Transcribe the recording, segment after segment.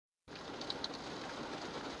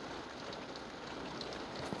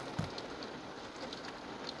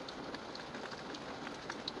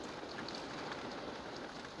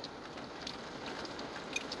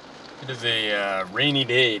It is a rainy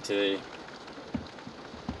day today,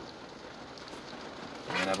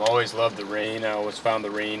 and I've always loved the rain. I always found the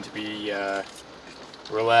rain to be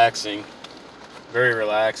relaxing, very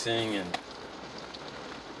relaxing, and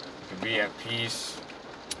you could be at peace.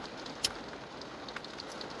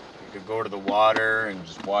 You could go to the water and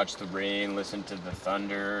just watch the rain, listen to the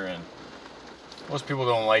thunder, and most people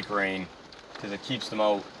don't like rain because it keeps them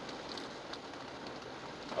out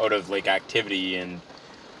of like activity and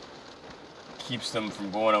keeps them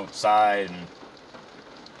from going outside and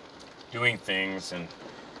doing things, and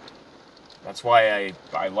that's why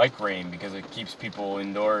I like rain, because it keeps people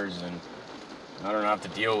indoors and I don't have to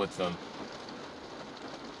deal with them.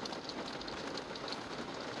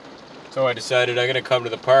 So I decided I'm gonna come to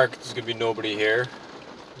the park. There's gonna be nobody here,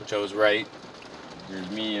 which I was right. There's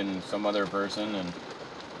me and some other person, and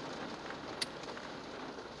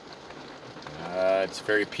it's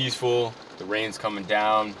very peaceful. The rain's coming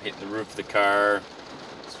down, hitting the roof of the car.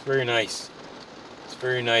 It's very nice. It's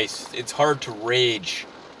very nice. It's hard to rage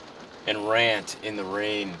and rant in the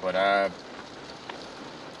rain, but I'm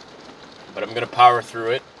gonna power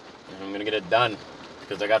through it, and I'm gonna get it done,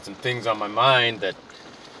 because I got some things on my mind that,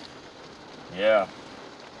 yeah.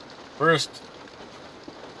 First,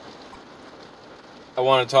 I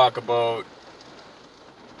want to talk about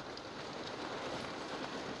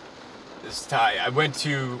this time. I went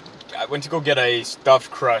to go get a stuffed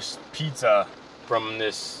crust pizza from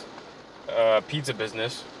this pizza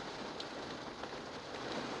business.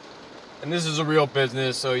 And this is a real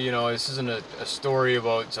business, so this isn't a story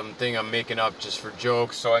about something I'm making up just for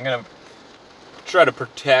jokes. So I'm gonna try to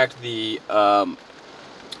protect the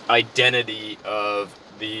identity of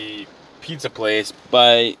the pizza place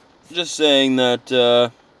by just saying that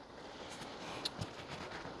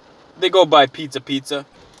they go by Pizza.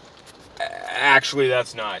 Actually,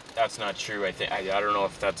 that's not true. I don't know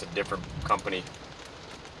if that's a different company.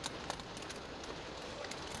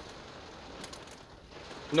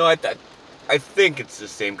 No, I think it's the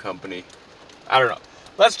same company. I don't know.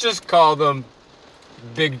 Let's just call them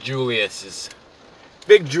Big Julius's.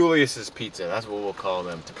 Big Julius's Pizza. That's what we'll call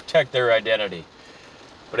them, to protect their identity.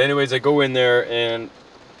 But anyways, I go in there and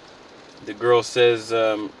the girl says,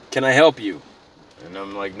 "Can I help you?" And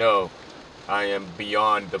I'm like, "No, I am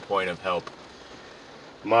beyond the point of help.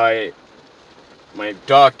 My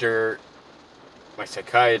doctor, my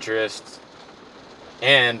psychiatrist,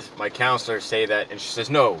 and my counselor say that," and she says,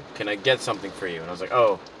 "No, can I get something for you?" And I was like,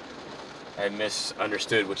 "Oh, I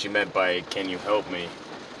misunderstood what you meant by 'can you help me?'"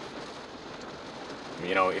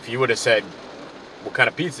 If you would have said, "What kind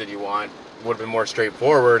of pizza do you want?" it would have been more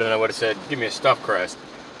straightforward, and I would have said, "Give me a stuffed crust.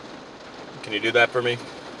 Can you do that for me?"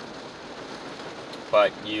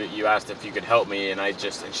 But you asked if you could help me, and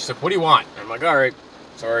she's like, "What do you want?" And I'm like, "All right,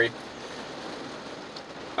 sorry.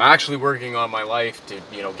 I'm actually working on my life to,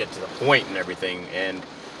 get to the point and everything, and,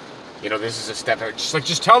 this is a step." She's like,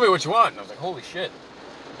 "Just tell me what you want." And I was like, "Holy shit.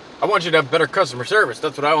 I want you to have better customer service.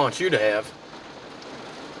 That's what I want you to have.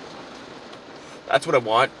 That's what I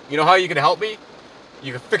want. You know how you can help me?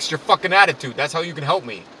 You can fix your fucking attitude. That's how you can help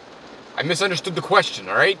me. I misunderstood the question,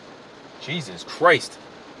 alright? Jesus Christ.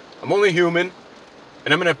 I'm only human,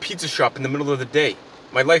 and I'm in a pizza shop in the middle of the day.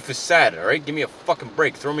 My life is sad, alright? Give me a fucking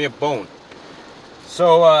break. Throw me a bone."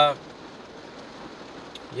 So,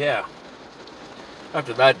 yeah.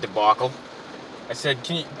 After that debacle, I said,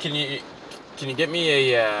 "Can you get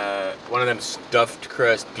me a one of them stuffed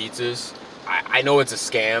crust pizzas?" I know it's a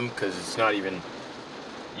scam, because it's not even.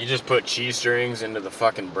 You just put cheese strings into the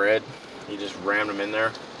fucking bread. You just ram them in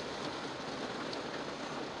there.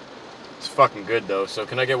 It's fucking good though. So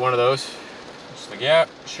can I get one of those? She's like, "Yeah,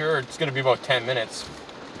 sure. It's gonna be about 10 minutes."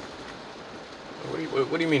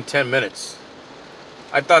 What do you mean 10 minutes?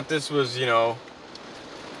 I thought this was,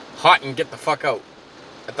 hot and get the fuck out.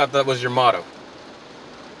 I thought that was your motto.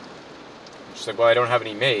 She's like, "Well, I don't have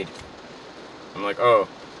any made." I'm like, "Oh,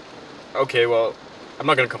 okay, well, I'm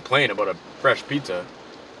not gonna complain about a fresh pizza.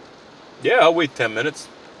 Yeah, I'll wait 10 minutes.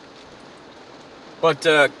 But,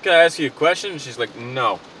 can I ask you a question?" And she's like,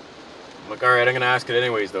 "No." I'm like, "Alright, I'm gonna ask it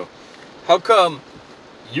anyways, though. How come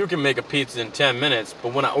you can make a pizza in 10 minutes,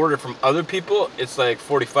 but when I order from other people, it's like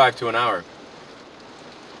 45 to an hour?"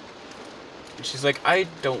 And she's like, "I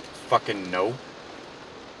don't fucking know."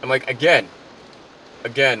 I'm like, again,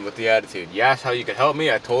 with the attitude. You asked how you could help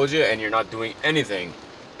me, I told you, and you're not doing anything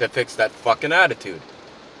to fix that fucking attitude.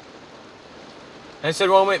 And I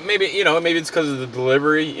said, "Well, maybe it's because of the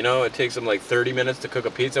delivery. It takes them like 30 minutes to cook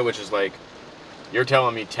a pizza, which is like, you're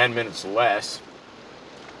telling me 10 minutes less.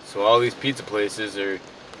 So all these pizza places are." And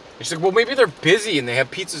she's like, "Well, maybe they're busy and they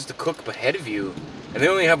have pizzas to cook ahead of you, and they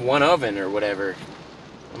only have one oven or whatever."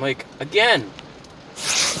 I'm like, again,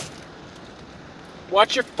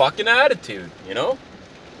 watch your fucking attitude, you know?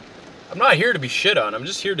 I'm not here to be shit on. I'm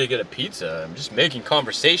just here to get a pizza. I'm just making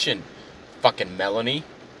conversation, fucking Melanie.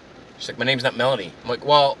 She's like, my name's not Melanie. I'm like,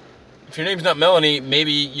 well, if your name's not Melanie,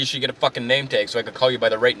 maybe you should get a fucking name tag so I can call you by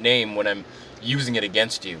the right name when I'm using it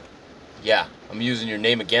against you. Yeah, I'm using your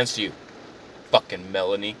name against you, fucking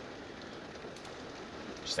Melanie.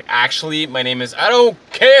 She's like, actually, my name is, I don't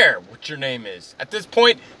care what your name is. At this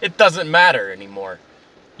point, it doesn't matter anymore.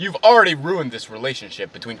 You've already ruined this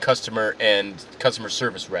relationship between customer and customer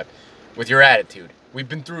service rep with your attitude. We've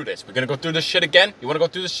been through this. We're gonna go through this shit again? You wanna go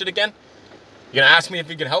through this shit again? You gonna ask me if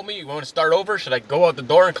you can help me? You wanna start over? Should I go out the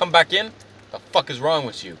door and come back in? The fuck is wrong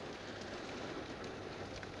with you?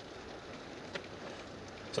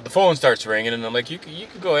 So the phone starts ringing, and I'm like, you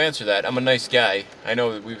could go answer that. I'm a nice guy. I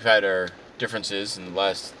know that we've had our differences in the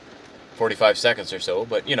last 45 seconds or so,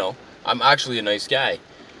 but, you know, I'm actually a nice guy.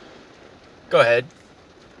 Go ahead.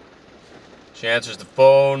 She answers the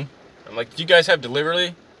phone. I'm like, do you guys have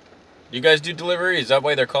delivery? Do you guys do delivery? Is that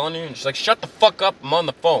why they're calling you? And she's like, shut the fuck up. I'm on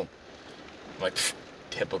the phone. I'm like,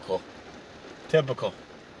 typical. Typical.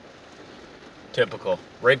 Typical.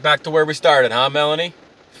 Right back to where we started, huh, Melanie?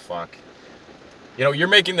 Fuck. You know, you're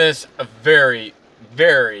making this a very,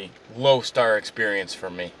 very low star experience for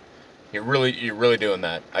me. You're really doing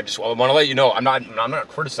that. I want to let you know, I'm not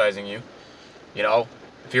criticizing you. You know,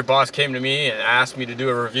 if your boss came to me and asked me to do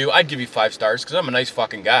a review, I'd give you 5 stars because I'm a nice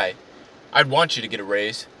fucking guy. I'd want you to get a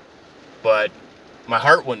raise, but my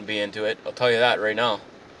heart wouldn't be into it. I'll tell you that right now.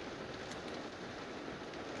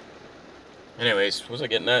 Anyways, what was I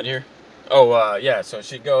getting at here? Oh, yeah. So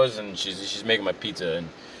she goes and she's making my pizza, and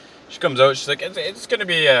she comes out. She's like, it's gonna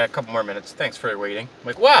be a couple more minutes. Thanks for waiting. I'm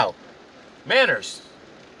like, wow, manners,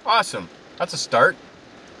 awesome. That's a start.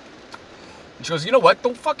 And she goes, you know what?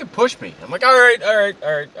 Don't fucking push me. I'm like, all right.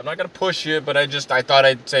 I'm not gonna push you, but I thought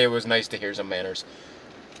I'd say it was nice to hear some manners.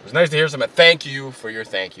 It was nice to hear some. Thank you for your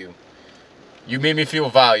thank you. You made me feel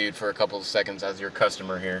valued for a couple of seconds as your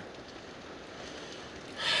customer here.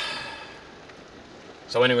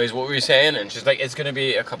 So anyways, what were you saying? And she's like, it's gonna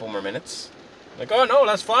be a couple more minutes. I'm like, oh no,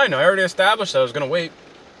 that's fine. I already established I was gonna wait.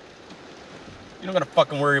 You don't gotta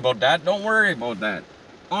fucking worry about that. Don't worry about that.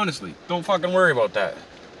 Honestly, don't fucking worry about that.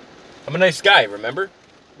 I'm a nice guy, remember?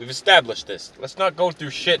 We've established this. Let's not go through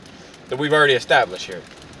shit that we've already established here.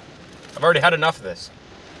 I've already had enough of this.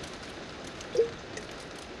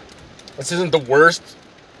 This isn't the worst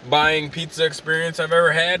buying pizza experience I've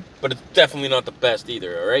ever had, but it's definitely not the best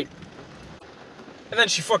either, alright? And then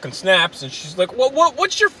she fucking snaps and she's like,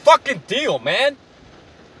 what's your fucking deal, man?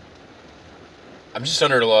 I'm just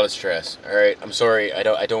under a lot of stress, alright? I'm sorry, I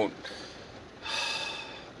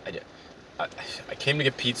came to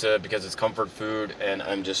get pizza because it's comfort food, and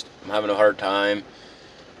I'm having a hard time.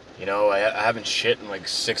 You know, I haven't shit in like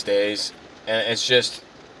 6 days, and it's just,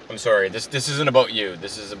 I'm sorry, this isn't about you.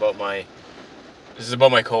 This is about my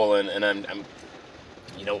colon, and I'm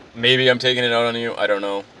you know, maybe I'm taking it out on you. I don't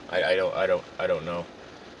know. I don't know.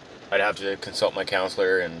 I'd have to consult my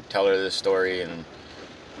counselor and tell her this story, and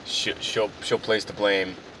she'll place the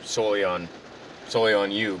blame solely on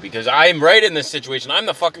you, because I'm right in this situation. I'm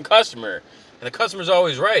the fucking customer, and the customer's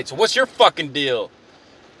always right. So what's your fucking deal?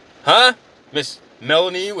 Huh? Miss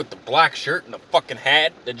Melanie with the black shirt and the fucking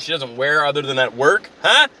hat that she doesn't wear other than at work?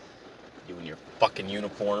 Huh? You in your fucking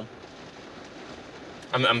uniform.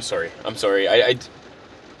 I'm sorry.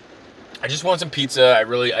 I just want some pizza.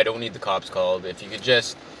 I don't need the cops called. If you could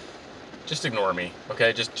just ignore me,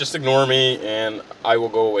 okay? Just ignore me, and I will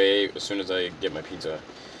go away as soon as I get my pizza.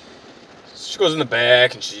 She goes in the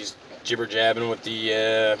back, and she's jibber-jabbing with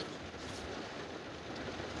the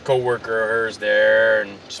co-worker of hers there,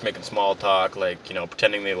 and just making small talk, like, you know,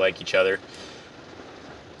 pretending they like each other.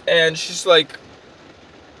 And she's like,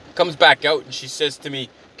 comes back out, and she says to me,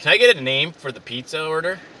 can I get a name for the pizza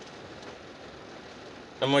order?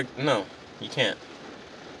 I'm like, no, you can't.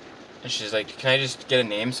 And she's like, can I just get a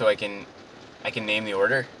name so I can name the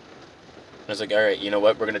order? And I was like, all right, you know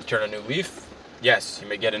what? We're going to turn a new leaf. Yes, you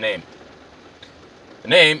may get a name. The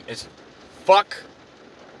name is Fuck.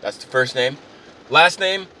 That's the first name. Last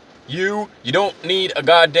name, you don't need a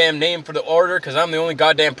goddamn name for the order, because I'm the only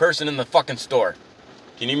goddamn person in the fucking store.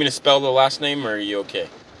 Do you need me to spell the last name, or are you okay?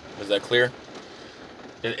 Is that clear?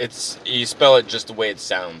 It's you spell it just the way it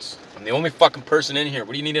sounds. I'm the only fucking person in here.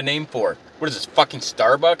 What do you need a name for? What is this, fucking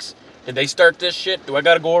Starbucks? Did they start this shit? Do I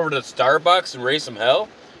gotta go over to Starbucks and raise some hell?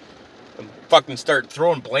 And fucking start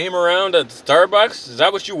throwing blame around at Starbucks? Is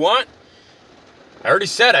that what you want? I already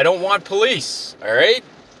said I don't want police, alright?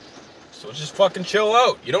 So just fucking chill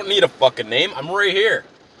out. You don't need a fucking name. I'm right here.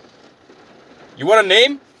 You want a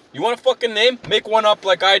name? You want a fucking name? Make one up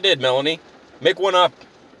like I did, Melanie. Make one up.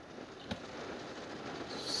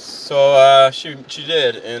 So, she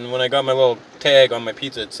did, and when I got my little tag on my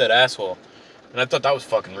pizza, it said asshole. And I thought that was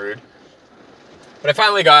fucking rude. But I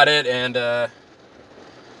finally got it, and, it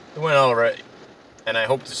went alright. And I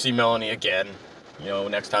hope to see Melanie again, you know,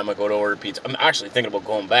 next time I go to order pizza. I'm actually thinking about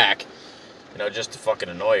going back, you know, just to fucking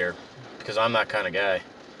annoy her. Because I'm that kind of guy.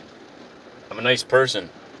 I'm a nice person.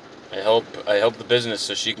 I help the business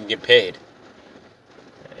so she can get paid.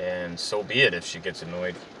 And so be it if she gets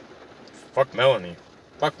annoyed. Fuck Melanie.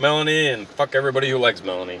 Fuck Melanie and fuck everybody who likes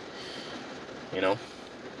Melanie. You know?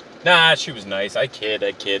 Nah, she was nice. I kid.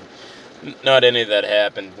 Not any of that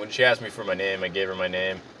happened. When she asked me for my name, I gave her my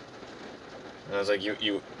name. And I was like,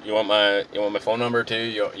 you want my phone number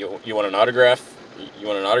too? You want an autograph? You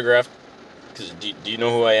want an autograph? Because do you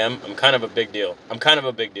know who I am? I'm kind of a big deal. I've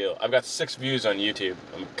got 6 views on YouTube.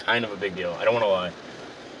 I'm kind of a big deal. I don't want to lie.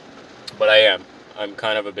 But I am. I'm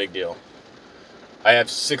kind of a big deal. I have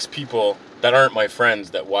 6 people that aren't my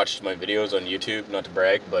friends that watched my videos on YouTube. Not to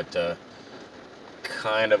brag, but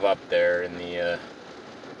kind of up there in the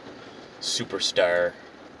superstar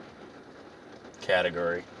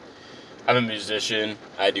category. I'm a musician.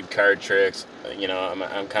 I do card tricks. You know,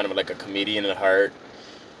 I'm kind of like a comedian at heart.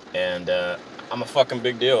 And I'm a fucking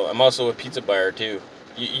big deal. I'm also a pizza buyer too.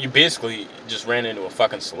 You basically just ran into a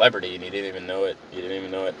fucking celebrity and you didn't even know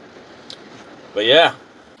it. But yeah,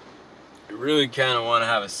 I really kind of want to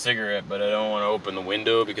have a cigarette, but I don't want to open the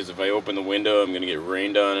window because if I open the window, I'm going to get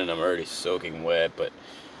rained on and I'm already soaking wet. But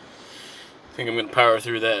I think I'm going to power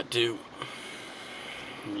through that too.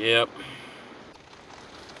 Yep.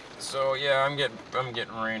 So yeah, I'm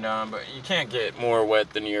getting rained on, but you can't get more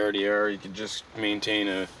wet than you already are. You can just maintain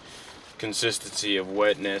a consistency of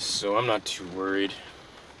wetness, so I'm not too worried.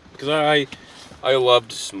 Because I love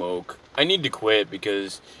to smoke. I need to quit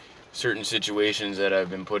because certain situations that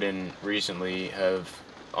I've been put in recently have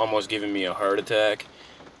almost given me a heart attack,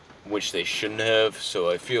 which they shouldn't have.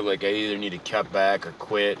 So I feel like I either need to cut back or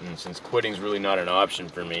quit, and since quitting's really not an option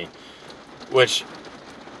for me, which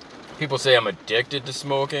people say I'm addicted to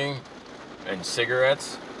smoking and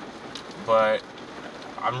cigarettes, but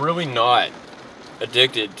I'm really not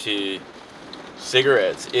addicted to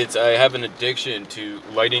cigarettes. I have an addiction to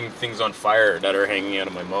lighting things on fire that are hanging out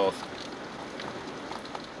of my mouth.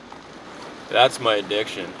 That's my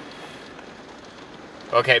addiction.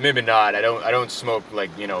 Okay, maybe not. I don't smoke like,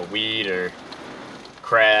 you know, weed or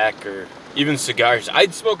crack or even cigars.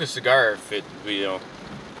 I'd smoke a cigar if it, you know,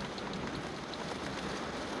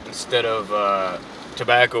 instead of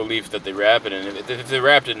tobacco leaf that they wrap it in. If they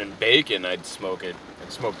wrapped it in bacon, I'd smoke it.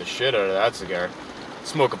 I'd smoke the shit out of that cigar.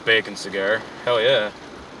 Smoke a bacon cigar. Hell yeah.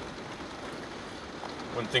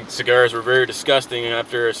 Wouldn't think cigars were very disgusting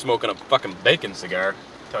after smoking a fucking bacon cigar.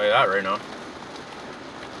 I'll tell you that right now.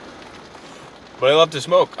 But I love to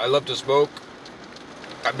smoke.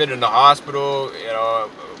 I've been in the hospital, you know,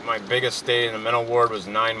 my biggest stay in the mental ward was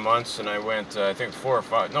 9 months, and I went, I think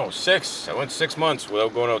 6. I went 6 months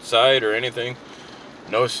without going outside or anything.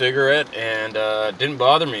 No cigarette, and it didn't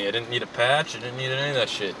bother me. I didn't need a patch. I didn't need any of that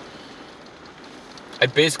shit. I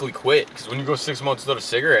basically quit, because when you go 6 months without a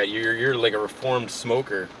cigarette, you're like a reformed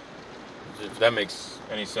smoker. If that makes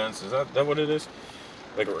any sense. Is that what it is?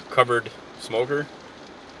 Like a recovered smoker?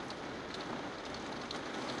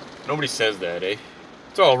 Nobody says that, eh?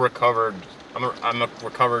 It's all recovered. I'm a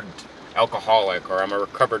recovered alcoholic, or I'm a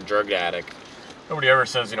recovered drug addict. Nobody ever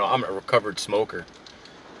says, you know, I'm a recovered smoker.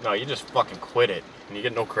 No, you just fucking quit it, and you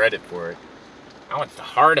get no credit for it. Oh, it's the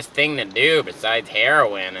hardest thing to do besides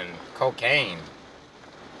heroin and cocaine.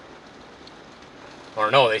 Or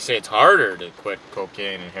no, they say it's harder to quit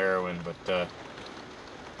cocaine and heroin, but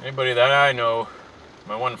anybody that I know,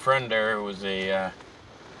 my one friend there who was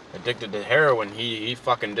addicted to heroin, he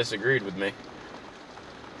fucking disagreed with me.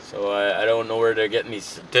 So I don't know where to get any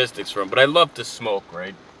statistics from, but I love to smoke,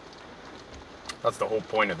 right? That's the whole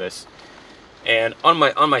point of this. And on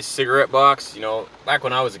my cigarette box, you know, back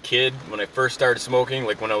when I was a kid, when I first started smoking,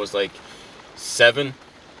 like when I was like 7,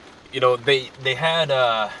 you know, they had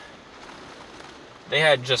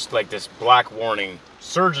just like this black warning.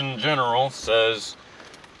 Surgeon General says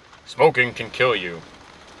smoking can kill you.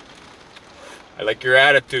 I like your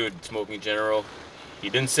attitude, Smoking General. You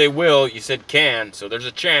didn't say will, you said can, so there's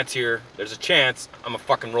a chance here. There's a chance. I'm gonna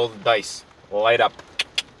fucking roll the dice. Light up.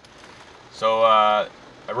 So I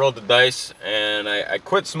rolled the dice, and I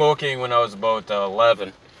quit smoking when I was about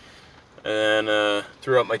 11. And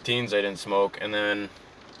throughout my teens, I didn't smoke. And then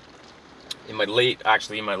in my late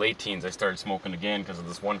teens, I started smoking again because of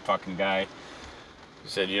this one fucking guy who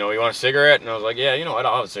said, you know, you want a cigarette? And I was like, yeah, you know what,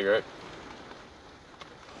 I'll have a cigarette.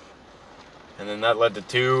 And then that led to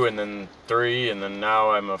 2, and then 3, and then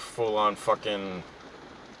now I'm a full-on fucking...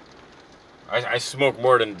 I smoke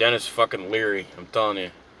more than Dennis fucking Leary. I'm telling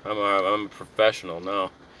you. I'm a professional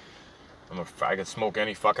now. I can smoke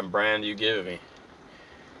any fucking brand you give me.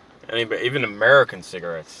 Even American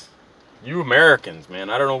cigarettes. You Americans,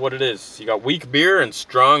 man, I don't know what it is. You got weak beer and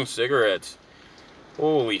strong cigarettes.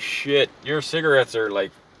 Holy shit. Your cigarettes are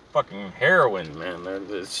like fucking heroin, man.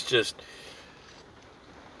 It's just...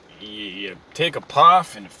 You take a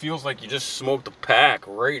puff and it feels like you just smoked a pack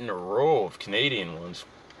right in a row of Canadian ones.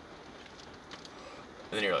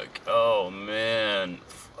 And then you're like, oh man,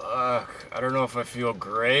 fuck, I don't know if I feel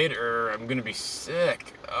great or I'm gonna be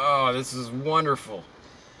sick. Oh, this is wonderful.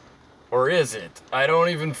 Or is it? I don't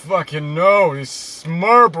even fucking know. These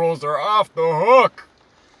Marlboros are off the hook.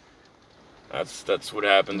 That's what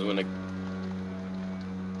happens when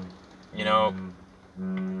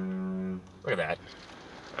look at that.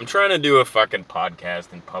 I'm trying to do a fucking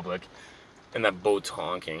podcast in public, and that boat's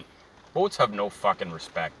honking. Boats have no fucking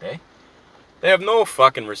respect, eh? They have no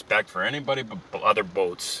fucking respect for anybody but other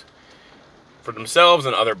boats. For themselves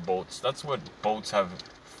and other boats. That's what boats have.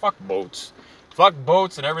 Fuck boats. Fuck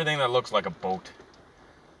boats and everything that looks like a boat.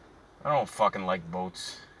 I don't fucking like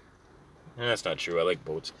boats. That's not true, I like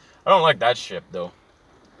boats. I don't like that ship, though.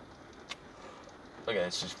 Look at it,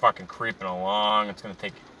 it's just fucking creeping along. It's gonna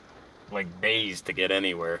take, like, days to get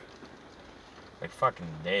anywhere. Like, fucking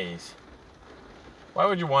days. Why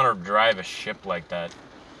would you want to drive a ship like that?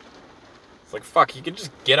 It's like, fuck, you could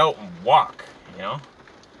just get out and walk, you know?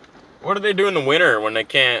 What do they do in the winter when they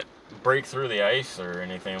can't break through the ice or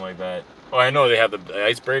anything like that? Oh, I know they have the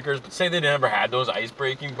icebreakers, but say they never had those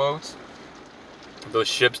ice-breaking boats? Those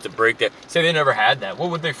ships to break that. Say they never had that.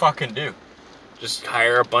 What would they fucking do? Just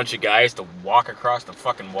hire a bunch of guys to walk across the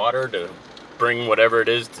fucking water to bring whatever it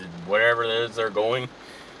is to wherever it is they're going?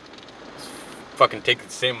 It's fucking take the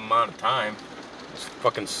same amount of time. There's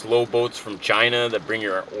fucking slow boats from China that bring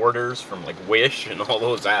your orders from like Wish and all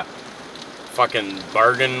those fucking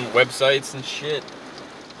bargain websites and shit.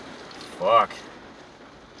 Fuck.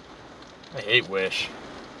 I hate Wish.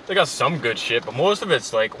 They got some good shit, but most of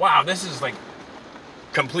it's like, wow, this is like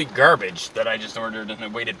complete garbage that I just ordered and I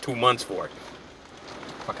waited 2 months for.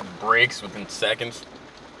 Fucking breaks within seconds.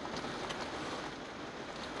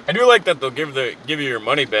 I do like that they'll give you your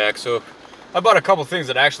money back, so I bought a couple things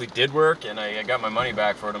that actually did work, and I got my money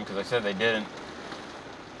back for them because I said they didn't.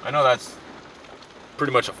 I know that's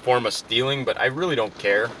pretty much a form of stealing, but I really don't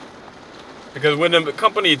care. Because when a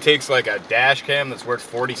company takes like a dash cam that's worth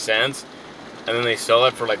 40 cents, and then they sell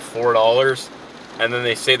it for like $4, and then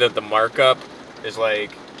they say that the markup is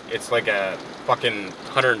like, it's like a fucking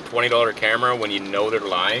 $120 camera when you know they're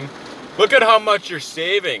lying. Look at how much you're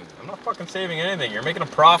saving. I'm not fucking saving anything. You're making a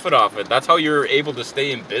profit off it. That's how you're able to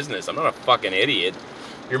stay in business. I'm not a fucking idiot.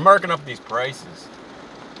 You're marking up these prices.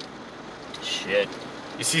 Shit.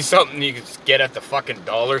 You see something you can get at the fucking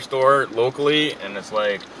dollar store locally, and it's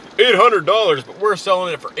like $800, but we're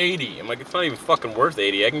selling it for $80. I'm like, it's not even fucking worth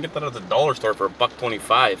 $80. I can get that at the dollar store for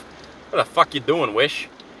 $1.25. What the fuck you doing, Wish?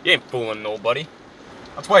 You ain't fooling nobody.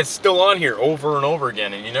 That's why it's still on here over and over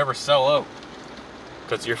again, and you never sell out.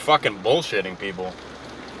 Because you're fucking bullshitting people.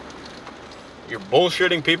 You're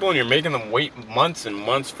bullshitting people and you're making them wait months and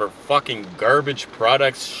months for fucking garbage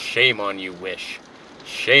products. Shame on you, Wish.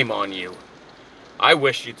 Shame on you. I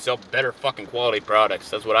wish you'd sell better fucking quality products.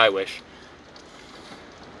 That's what I wish.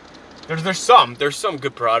 There's some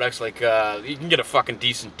good products, like you can get a fucking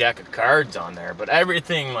decent deck of cards on there, but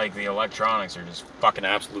everything like the electronics are just fucking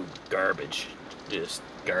absolute garbage. Just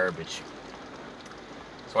garbage.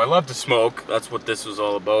 So I love to smoke. That's what this was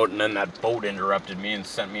all about. And then that boat interrupted me and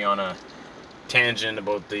sent me on a tangent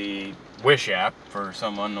about the Wish app for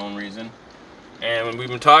some unknown reason. And we've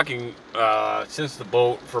been talking since the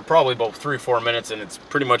boat for probably about 3 or 4 minutes, and it's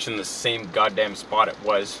pretty much in the same goddamn spot it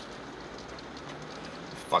was.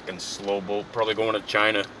 Fucking slow boat, probably going to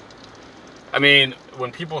China. I mean,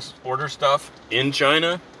 when people order stuff in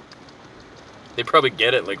China, they probably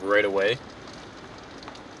get it like right away.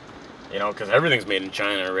 You know, because everything's made in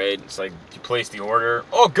China, right? It's like, you place the order.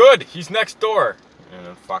 Oh, good! He's next door! And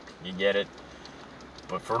then, fuck, you get it.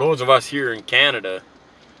 But for those of us here in Canada,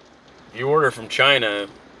 if you order from China,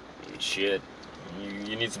 shit,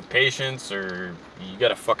 you need some patience, or you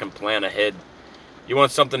gotta fucking plan ahead. You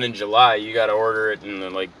want something in July, you gotta order it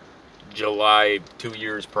in, like, July 2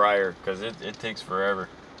 years prior, because it takes forever.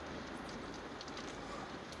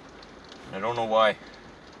 I don't know why.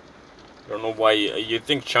 I don't know why you'd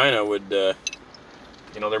think China would,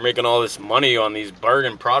 you know, they're making all this money on these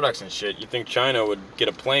bargain products and shit. You'd think China would get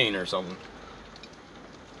a plane or something.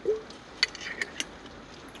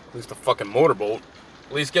 At least a fucking motorboat.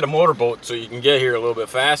 At least get a motorboat so you can get here a little bit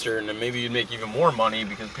faster, and then maybe you'd make even more money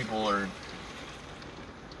because people are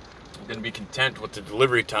gonna be content with the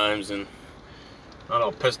delivery times and not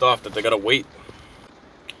all pissed off that they gotta wait.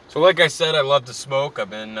 So like I said, I love to smoke. I've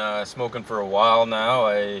been smoking for a while now.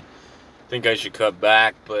 I think I should cut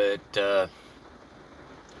back, but the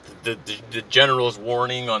general's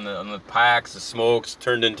warning on the packs, the smokes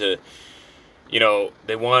turned into,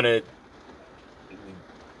 they wanted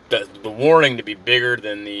the warning to be bigger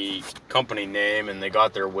than the company name, and they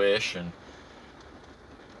got their wish. And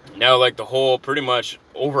now, like, the whole, pretty much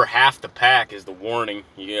over half the pack is the warning.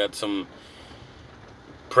 You got some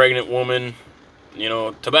pregnant woman,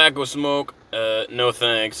 tobacco smoke, no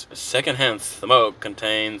thanks. Secondhand smoke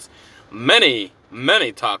contains many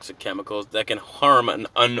toxic chemicals that can harm an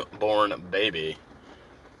unborn baby.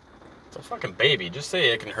 It's a fucking baby. Just say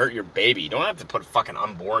it can hurt your baby. You don't have to put fucking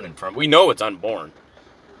unborn in front. We know it's unborn.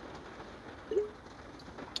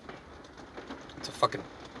 It's a fucking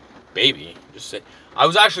baby. Just say. I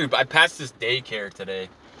passed this daycare today,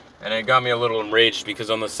 and it got me a little enraged because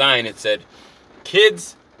on the sign it said,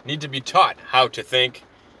 kids need to be taught how to think,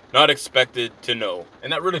 not expected to know.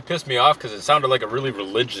 And that really pissed me off because it sounded like a really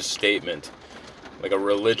religious statement. Like a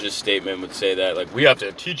religious statement would say that, like, we have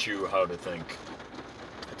to teach you how to think.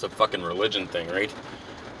 It's a fucking religion thing, right?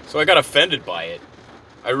 So I got offended by it.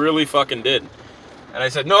 I really fucking did. And I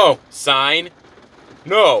said, no, sign,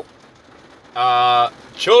 no.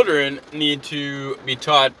 Children need to be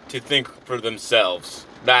taught to think for themselves.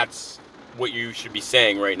 That's what you should be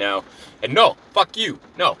saying right now. And no, fuck you.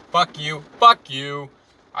 No, fuck you. Fuck you.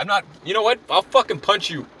 I'm not, you know what? I'll fucking punch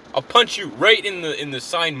you. I'll punch you right in the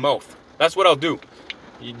sign mouth. That's what I'll do.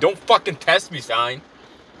 You don't fucking test me, sign.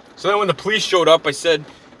 So then when the police showed up, I said,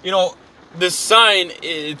 this sign,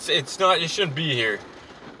 it's not, it shouldn't be here.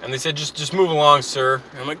 And they said, just move along, sir.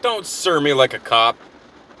 And I'm like, don't sir me like a cop.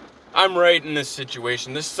 I'm right in this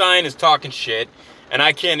situation. This sign is talking shit, and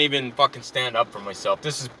I can't even fucking stand up for myself.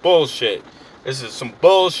 This is bullshit. This is some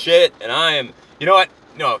bullshit, and I am, you know what?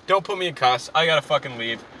 No, don't put me in cuffs. I gotta fucking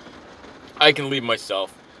leave. I can leave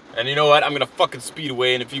myself. And you know what? I'm gonna fucking speed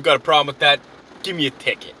away, and if you got a problem with that, give me a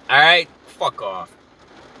ticket. Alright? Fuck off.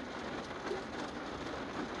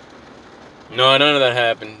 No, none of that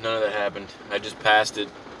happened. None of that happened. I just passed it,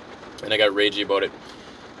 and I got ragey about it.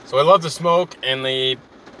 So I love to smoke, and the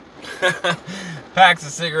packs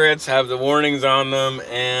of cigarettes have the warnings on them,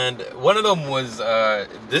 and one of them was,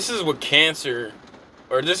 this is what cancer,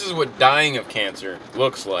 or this is what dying of cancer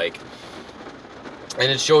looks like.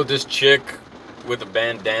 And it showed this chick with a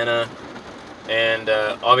bandana, and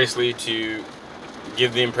obviously to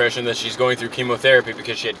give the impression that she's going through chemotherapy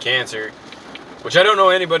because she had cancer, which I don't know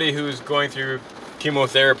anybody who's going through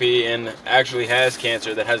chemotherapy and actually has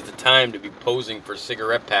cancer that has the time to be posing for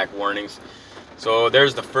cigarette pack warnings. So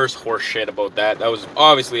there's the first horse shit about that. That was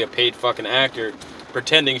obviously a paid fucking actor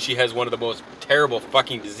pretending she has one of the most terrible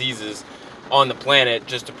fucking diseases on the planet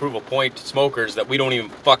just to prove a point to smokers that we don't even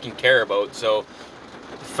fucking care about. So,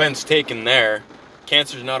 offense taken there.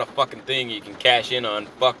 Cancer's not a fucking thing you can cash in on.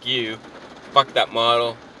 Fuck you. Fuck that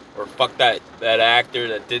model. Or fuck that actor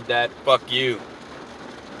that did that. Fuck you.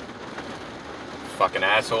 Fucking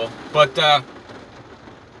asshole. But,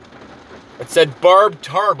 it said Barb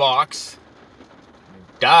Tarbox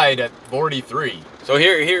died at 43. So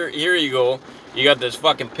here you go. You got this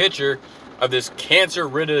fucking picture of this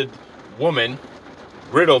cancer-riddled woman.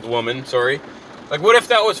 Like, what if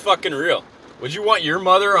that was fucking real? Would you want your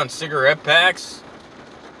mother on cigarette packs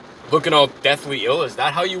looking all deathly ill? Is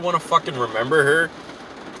that how you want to fucking remember her?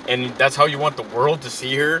 And that's how you want the world to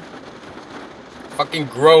see her? Fucking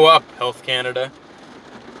grow up, Health Canada.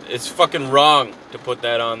 It's fucking wrong to put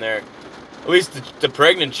that on there. At least the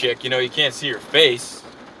pregnant chick, you can't see her face.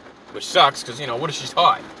 Which sucks, because, what if she's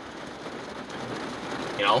hot?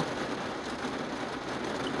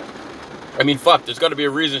 I mean, fuck, there's got to be a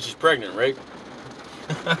reason she's pregnant, right?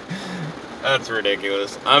 That's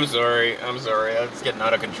ridiculous. I'm sorry. That's getting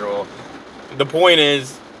out of control. The point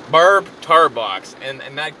is, Barb Tarbox,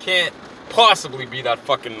 and that can't possibly be that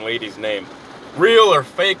fucking lady's name. Real or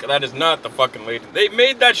fake, that is not the fucking lady. They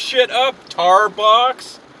made that shit up.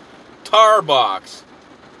 Tarbox.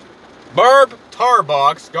 Barb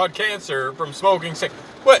Tarbox got cancer from smoking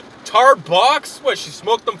What? Tarbox? What, she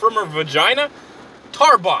smoked them from her vagina?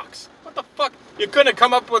 Tarbox. What the fuck? You couldn't have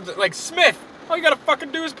come up with, like, Smith. All you gotta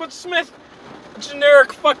fucking do is put Smith. A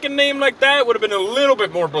generic fucking name like that would have been a little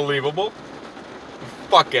bit more believable.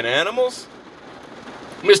 Fucking animals.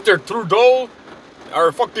 Mr. Trudeau,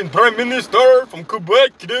 our fucking Prime Minister from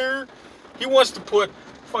Quebec there, he wants to put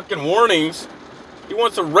fucking warnings. He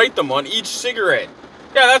wants to write them on each cigarette.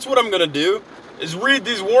 Yeah, that's what I'm gonna do, is read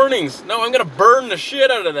these warnings. No, I'm gonna burn the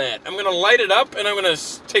shit out of that. I'm gonna light it up, and I'm gonna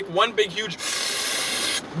take one big huge...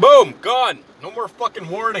 Boom! Gone! No more fucking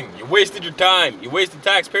warning. You wasted your time. You wasted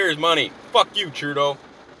taxpayers' money. Fuck you, Trudeau.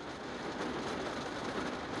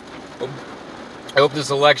 I hope this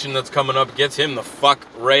election that's coming up gets him the fuck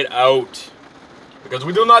right out. Because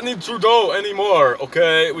we do not need Trudeau anymore,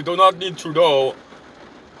 okay? We do not need Trudeau.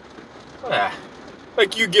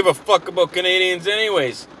 Like you give a fuck about Canadians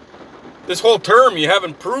anyways. This whole term you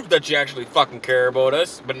haven't proved that you actually fucking care about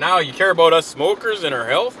us. But now you care about us smokers and our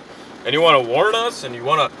health? And you want to warn us? And you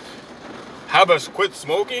want to have us quit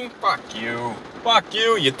smoking? Fuck you. Fuck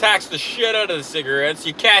you. You tax the shit out of the cigarettes.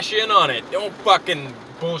 You cash in on it. Don't fucking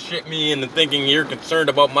bullshit me into thinking you're concerned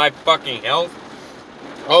about my fucking health.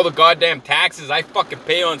 All the goddamn taxes I fucking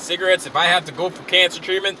pay on cigarettes. If I have to go for cancer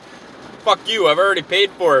treatment, fuck you. I've already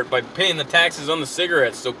paid for it by paying the taxes on the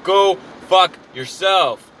cigarettes. So go fuck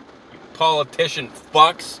yourself, you politician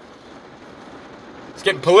fucks. It's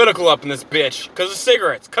getting political up in this bitch. Because of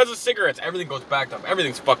cigarettes. Because of cigarettes. Everything goes back to them.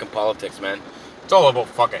 Everything's fucking politics, man. It's all about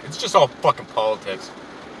fucking... It's just all fucking politics.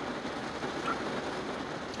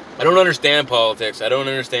 I don't understand politics. I don't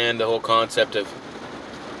understand the whole concept of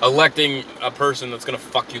electing a person that's gonna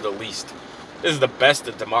fuck you the least. This is the best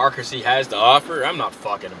that democracy has to offer. I'm not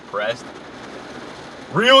fucking impressed.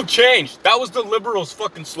 Real change. That was the Liberals'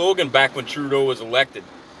 fucking slogan back when Trudeau was elected.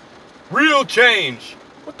 Real change.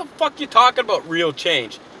 What the fuck you talking about, real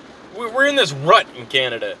change? We're in this rut in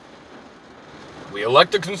Canada. We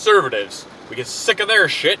elect the Conservatives. We get sick of their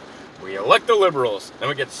shit. We elect the Liberals. Then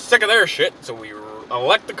we get sick of their shit, so we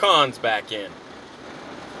elect the cons back in.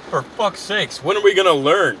 For fuck's sakes, when are we gonna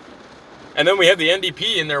learn? And then we had the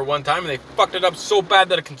NDP in there one time, and they fucked it up so bad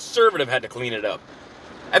that a Conservative had to clean it up.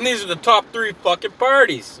 And these are the top three fucking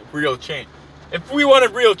parties. Real change. If we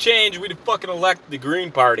wanted real change, we'd fucking elect the Green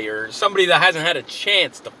Party or somebody that hasn't had a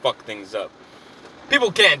chance to fuck things up.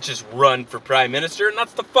 People can't just run for Prime Minister, and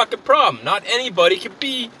that's the fucking problem. Not anybody can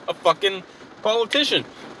be a fucking politician.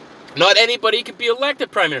 Not anybody can be elected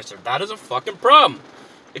Prime Minister. That is a fucking problem.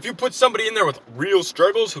 If you put somebody in there with real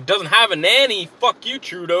struggles who doesn't have a nanny, fuck you,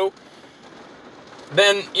 Trudeau,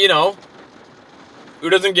 then, you know, who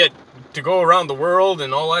doesn't get to go around the world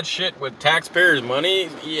and all that shit with taxpayers' money.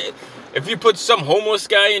 If you put some homeless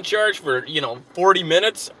guy in charge for, 40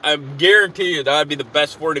 minutes, I guarantee you that would be the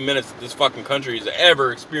best 40 minutes that this fucking country has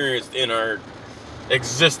ever experienced in our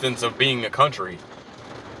existence of being a country.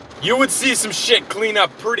 You would see some shit clean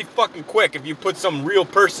up pretty fucking quick if you put some real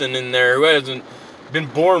person in there who hasn't been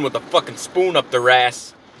born with a fucking spoon up their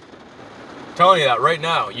ass. I'm telling you that right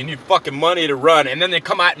now. You need fucking money to run, and then they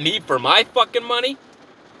come at me for my fucking money?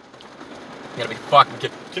 You gotta be fucking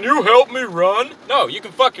kidding. Can you help me run? No, you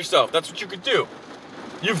can fuck yourself. That's what you could do.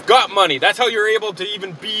 You've got money. That's how you're able to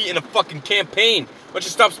even be in a fucking campaign. Why don't you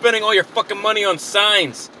stop spending all your fucking money on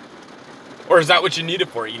signs? Or is that what you need it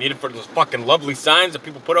for? You need it for those fucking lovely signs that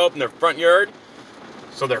people put up in their front yard?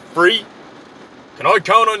 So they're free? Can I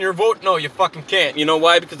count on your vote? No, you fucking can't. You know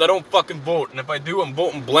why? Because I don't fucking vote. And if I do, I'm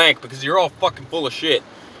voting blank because you're all fucking full of shit.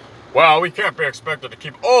 Well, we can't be expected to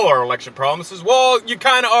keep all our election promises. Well, you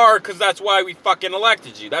kind of are, because that's why we fucking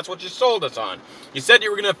elected you. That's what you sold us on. You said you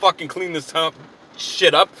were going to fucking clean this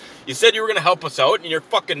shit up. You said you were going to help us out, and you're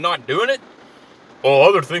fucking not doing it. Oh,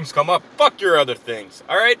 other things come up. Fuck your other things,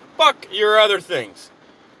 all right? Fuck your other things.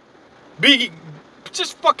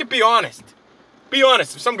 Just fucking be honest. Be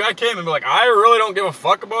honest. If some guy came and be like, I really don't give a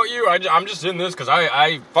fuck about you. I'm just in this because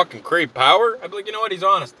I fucking crave power. I'd be like, you know what? He's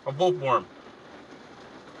honest. I'll vote for him.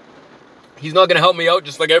 He's not going to help me out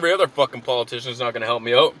just like every other fucking politician's not going to help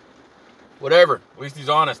me out. Whatever. At least he's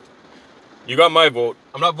honest. You got my vote.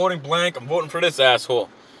 I'm not voting blank. I'm voting for this asshole.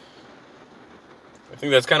 I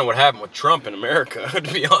think that's kind of what happened with Trump in America, to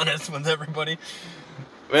be honest with everybody.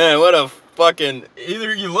 Man, what a fucking...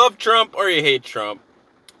 Either you love Trump or you hate Trump.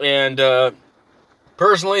 And,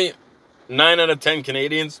 personally, 9 out of 10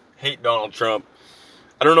 Canadians hate Donald Trump.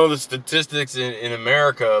 I don't know the statistics in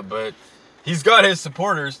America, but he's got his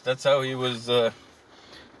supporters. That's how he was,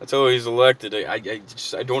 that's how he's elected. I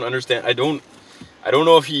don't understand. I don't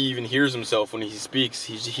know if he even hears himself when he speaks.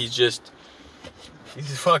 He's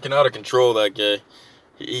fucking out of control, that guy.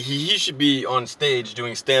 He should be on stage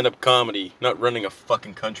doing stand-up comedy, not running a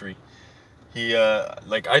fucking country.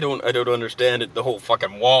 I don't understand it, the whole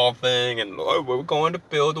fucking wall thing, and we're going to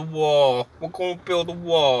build a wall. We're going to build a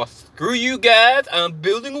wall. Screw you guys, I'm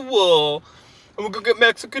building a wall. And we're going to get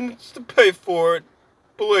Mexicans to pay for it.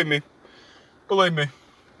 Believe me. Believe me.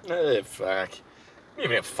 Fuck. What do you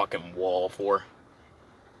need a fucking wall for?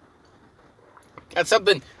 That's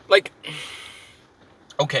something, like...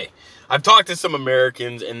 Okay, I've talked to some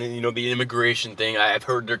Americans, and then, the immigration thing, I've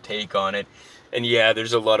heard their take on it. And yeah,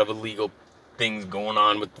 there's a lot of illegal things going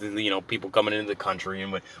on with people coming into the country,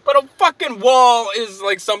 but a fucking wall is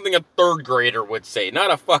like something a third grader would say,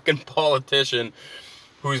 not a fucking politician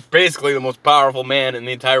who's basically the most powerful man in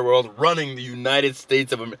the entire world running the United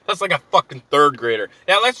States of America. That's like a fucking third grader.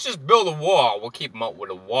 Yeah, let's just build a wall. We'll keep them out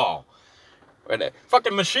with a wall. But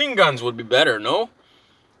fucking machine guns would be better, no?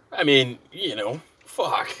 I mean,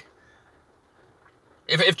 fuck.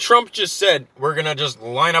 If Trump just said, we're gonna just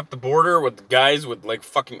line up the border with guys with, like,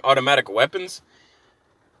 fucking automatic weapons,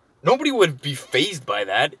 nobody would be fazed by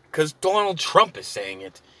that, because Donald Trump is saying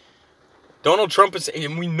it. Donald Trump is saying,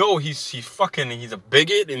 and we know he's a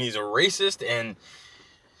bigot, and he's a racist, and...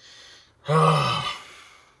 I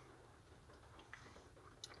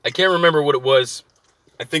can't remember what it was.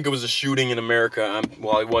 I think it was a shooting in America.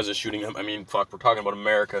 Well, it was a shooting. I mean, fuck, we're talking about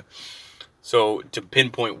America. So to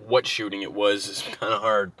pinpoint what shooting it was is kind of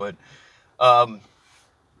hard, but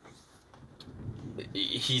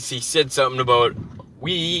he said something about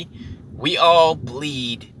we all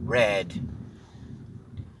bleed red.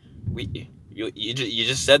 You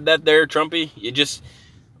just said that there, Trumpy.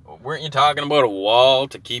 Weren't you talking about a wall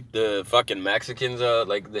to keep the fucking Mexicans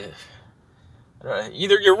either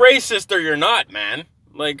you're racist or you're not, man.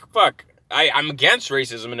 Like, fuck. I'm against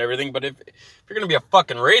racism and everything, but if you're gonna be a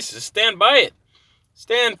fucking racist, stand by it.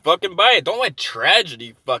 Stand fucking by it. Don't let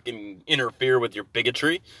tragedy fucking interfere with your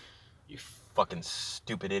bigotry. You fucking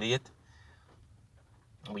stupid idiot.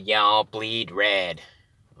 We all bleed red.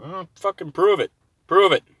 Oh, fucking prove it.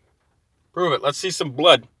 Prove it. Prove it. Let's see some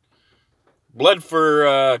blood. Blood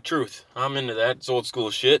for truth. I'm into that. It's old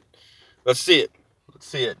school shit. Let's see it. Let's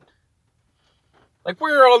see it. Like,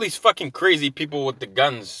 where are all these fucking crazy people with the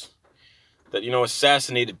guns that,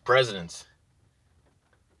 assassinated presidents?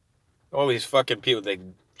 All these fucking people, like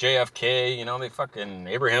JFK, they fucking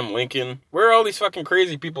Abraham Lincoln. Where are all these fucking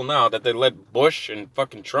crazy people now that they let Bush and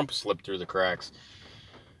fucking Trump slip through the cracks?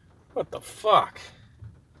 What the fuck?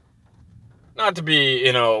 Not to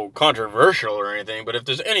be, controversial or anything, but if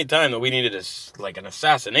there's any time that we needed an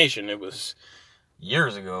assassination, it was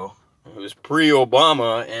years ago. It was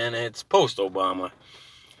pre-Obama, and it's post-Obama.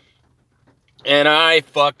 And I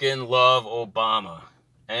fucking love Obama.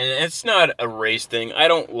 And it's not a race thing. I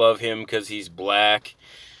don't love him because he's black.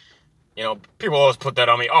 People always put that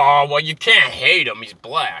on me. Oh, well, you can't hate him. He's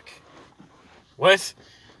black. What?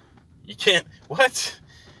 You can't... What?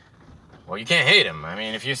 Well, you can't hate him. I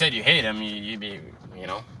mean, if you said you hate him, you'd be,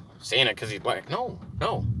 saying it because he's black. No.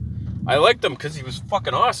 I liked him because he was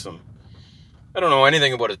fucking awesome. I don't know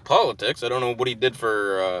anything about his politics. I don't know what he did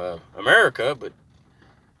for America, but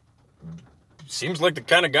seems like the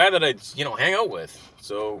kind of guy that I'd, hang out with.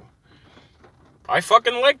 So, I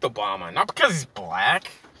fucking liked Obama. Not because he's black.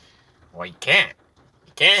 Well, you can't.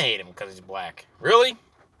 You can't hate him because he's black. Really?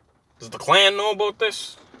 Does the Klan know about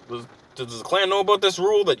this? Does the Klan know about this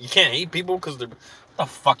rule that you can't hate people because they're... What the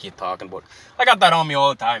fuck you talking about? I got that on me all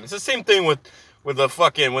the time. It's the same thing with the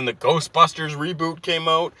fucking... When the Ghostbusters reboot came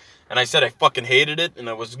out, and I said I fucking hated it, and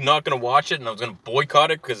I was not going to watch it, and I was going to boycott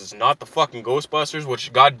it because it's not the fucking Ghostbusters,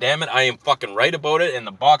 which, god damn it, I am fucking right about it, and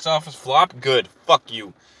the box office flop, good. Fuck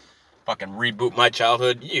you. Fucking reboot my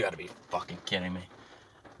childhood. You gotta be fucking kidding me.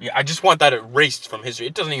 Yeah, I just want that erased from history.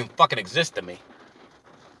 It doesn't even fucking exist to me.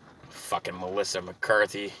 Fucking Melissa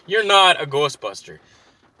McCarthy. You're not a Ghostbuster.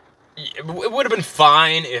 It would have been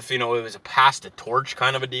fine if, it was a pass the torch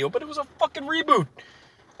kind of a deal, but it was a fucking reboot.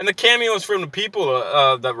 And the cameos from the people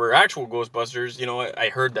that were actual Ghostbusters, I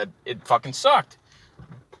heard that it fucking sucked.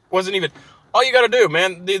 Wasn't even... All you gotta do,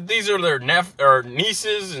 man, these are their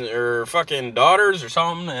nieces or fucking daughters or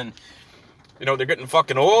something, and, they're getting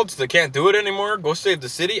fucking old, so they can't do it anymore. Go save the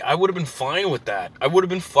city. I would have been fine with that. I would have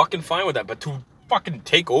been fucking fine with that. But to fucking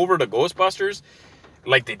take over the Ghostbusters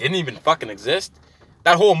like they didn't even fucking exist,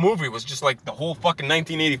 that whole movie was just like the whole fucking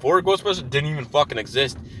 1984 Ghostbusters didn't even fucking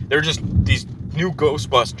exist. They're just these new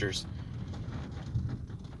Ghostbusters.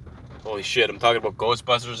 Holy shit, I'm talking about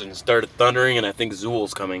Ghostbusters and it started thundering, and I think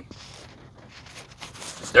Zool's coming.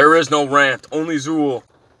 There is no rant, only Zool.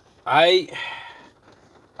 I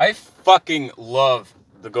fucking love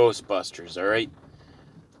the Ghostbusters, alright?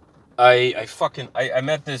 I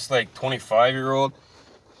met this, 25-year-old,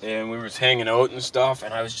 and we was hanging out and stuff,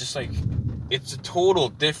 and I was just like, it's a total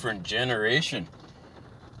different generation.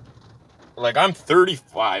 I'm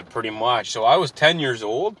 35, pretty much, so I was 10 years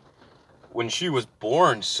old when she was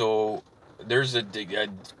born, so there's a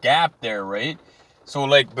gap there, right? So,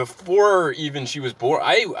 before even she was born,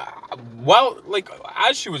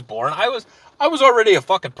 as she was born, I was already a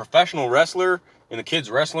fucking professional wrestler in the Kids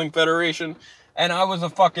Wrestling Federation, And I was a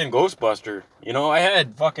fucking Ghostbuster. You know, I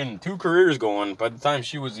had fucking 2 careers going by the time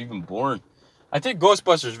she was even born. I take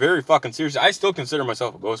Ghostbusters very fucking seriously. I still consider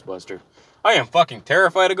myself a Ghostbuster. I am fucking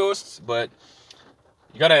terrified of ghosts, but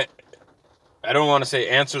you gotta, I don't want to say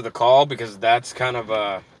answer the call, because that's kind of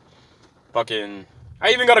a fucking,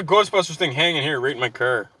 I even got a Ghostbusters thing hanging here right in my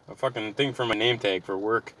car. A fucking thing for my name tag for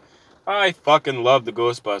work. I fucking love the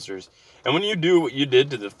Ghostbusters. And when you do what you did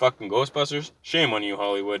to the fucking Ghostbusters, shame on you,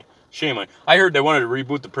 Hollywood. Shame on you. I heard they wanted to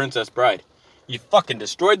reboot The Princess Bride. You fucking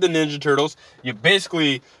destroyed the Ninja Turtles. You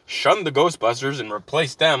basically shunned the Ghostbusters and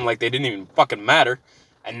replaced them like they didn't even fucking matter.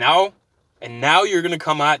 And now you're gonna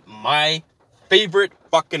come at my favorite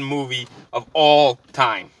fucking movie of all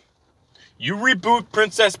time. You reboot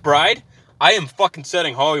Princess Bride, I am fucking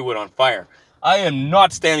setting Hollywood on fire. I am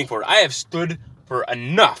not standing for it. I have stood for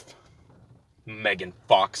enough. Megan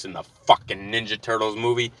Fox in the fucking Ninja Turtles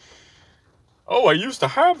movie. Oh, I used to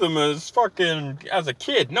have them as a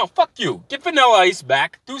kid. No, fuck you. Get Vanilla Ice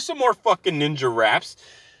back. Do some more fucking ninja raps.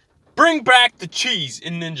 Bring back the cheese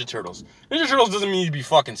in Ninja Turtles. Ninja Turtles doesn't mean to be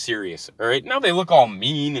fucking serious, alright? Now they look all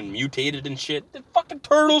mean and mutated and shit. The fucking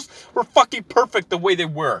turtles were fucking perfect the way they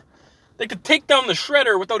were. They could take down the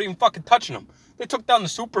Shredder without even fucking touching them. They took down the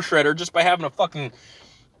Super Shredder just by having a fucking,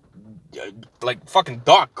 fucking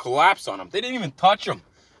dock collapse on them. They didn't even touch them.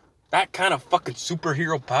 That kind of fucking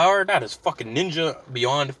superhero power, that is fucking ninja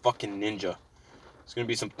beyond fucking ninja. There's gonna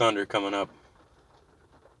be some thunder coming up.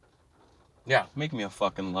 Yeah, make me a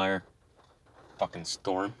fucking liar. Fucking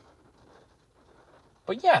storm.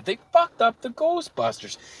 But yeah, they fucked up the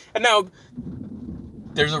Ghostbusters. And now,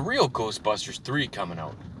 there's a real Ghostbusters 3 coming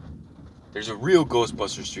out. There's a real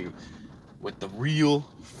Ghostbusters 3 with the real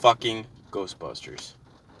fucking Ghostbusters.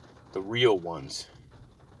 The real ones.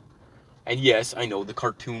 And yes, I know the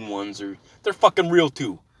cartoon ones they're fucking real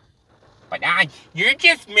too. But you're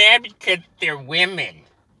just mad because they're women.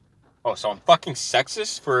 Oh, so I'm fucking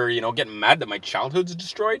sexist for, getting mad that my childhood's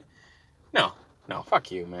destroyed? No,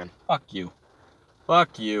 fuck you, man. Fuck you.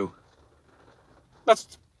 Alright,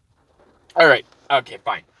 okay,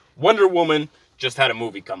 fine. Wonder Woman just had a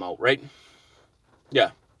movie come out, right?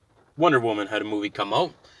 Yeah. Wonder Woman had a movie come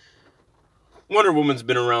out. Wonder Woman's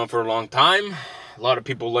been around for a long time. A lot of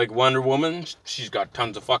people like Wonder Woman. She's got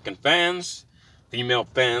tons of fucking fans. Female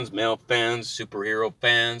fans, male fans, superhero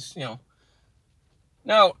fans,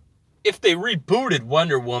 Now, if they rebooted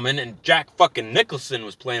Wonder Woman and Jack fucking Nicholson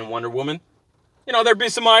was playing Wonder Woman, there'd be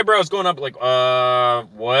some eyebrows going up like,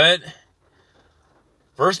 what?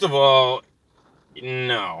 First of all,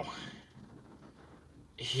 no.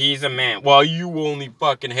 He's a man. Well, you only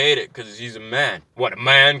fucking hate it because he's a man. What, a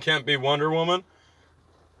man can't be Wonder Woman?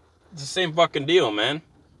 It's the same fucking deal, man.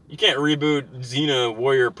 You can't reboot Xena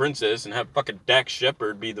Warrior Princess and have fucking Dax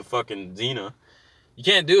Shepard be the fucking Xena. You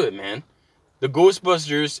can't do it, man. The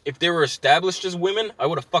Ghostbusters, if they were established as women, I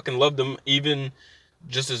would have fucking loved them even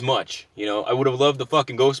just as much. I would have loved the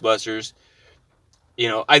fucking Ghostbusters.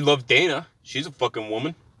 I love Dana. She's a fucking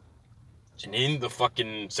woman. Janine, the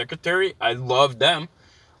fucking secretary. I love them.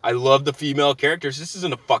 I love the female characters. This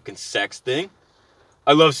isn't a fucking sex thing.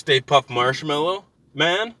 I love Stay Puft Marshmallow,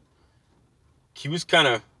 man. He was kind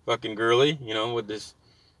of fucking girly, with this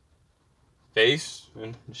face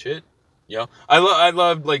and shit. I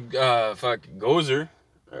love fucking Gozer.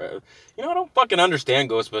 I don't fucking understand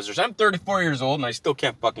Ghostbusters. I'm 34 years old and I still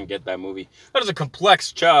can't fucking get that movie. That is a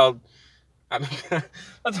complex child.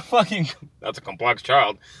 That's a complex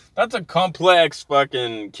child. That's a complex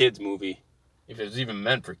fucking kids movie. If it was even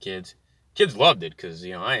meant for kids. Kids loved it because,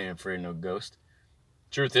 I ain't afraid of no ghost.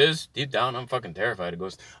 Truth is, deep down, I'm fucking terrified of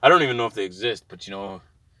ghosts. I don't even know if they exist, but, if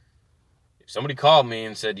somebody called me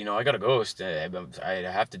and said, I got a ghost, I'd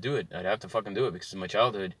have to do it. I'd have to fucking do it because of my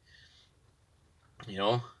childhood.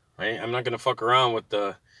 I'm not going to fuck around with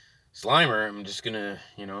the Slimer. I'm just going to,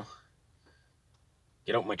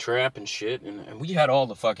 get out my trap and shit. And we had all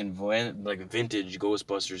the fucking, vintage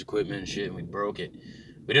Ghostbusters equipment and shit, and we broke it.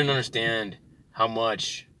 We didn't understand how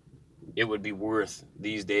much it would be worth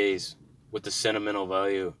these days with the sentimental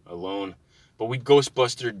value alone. But we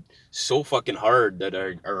Ghostbustered so fucking hard that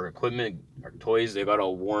our equipment, our toys, they got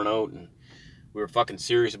all worn out, and we were fucking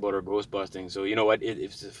serious about our Ghostbusting. So you know what?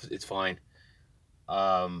 It's fine.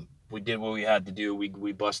 We did what we had to do.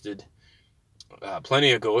 We busted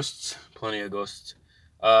plenty of ghosts.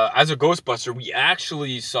 As a Ghostbuster, we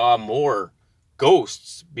actually saw more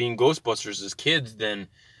ghosts being Ghostbusters as kids than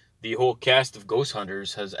the whole cast of Ghost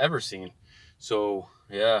Hunters has ever seen. So,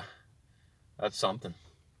 yeah, that's something.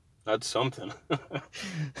 All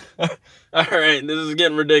right, this is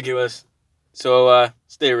getting ridiculous. So,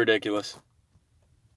 stay ridiculous.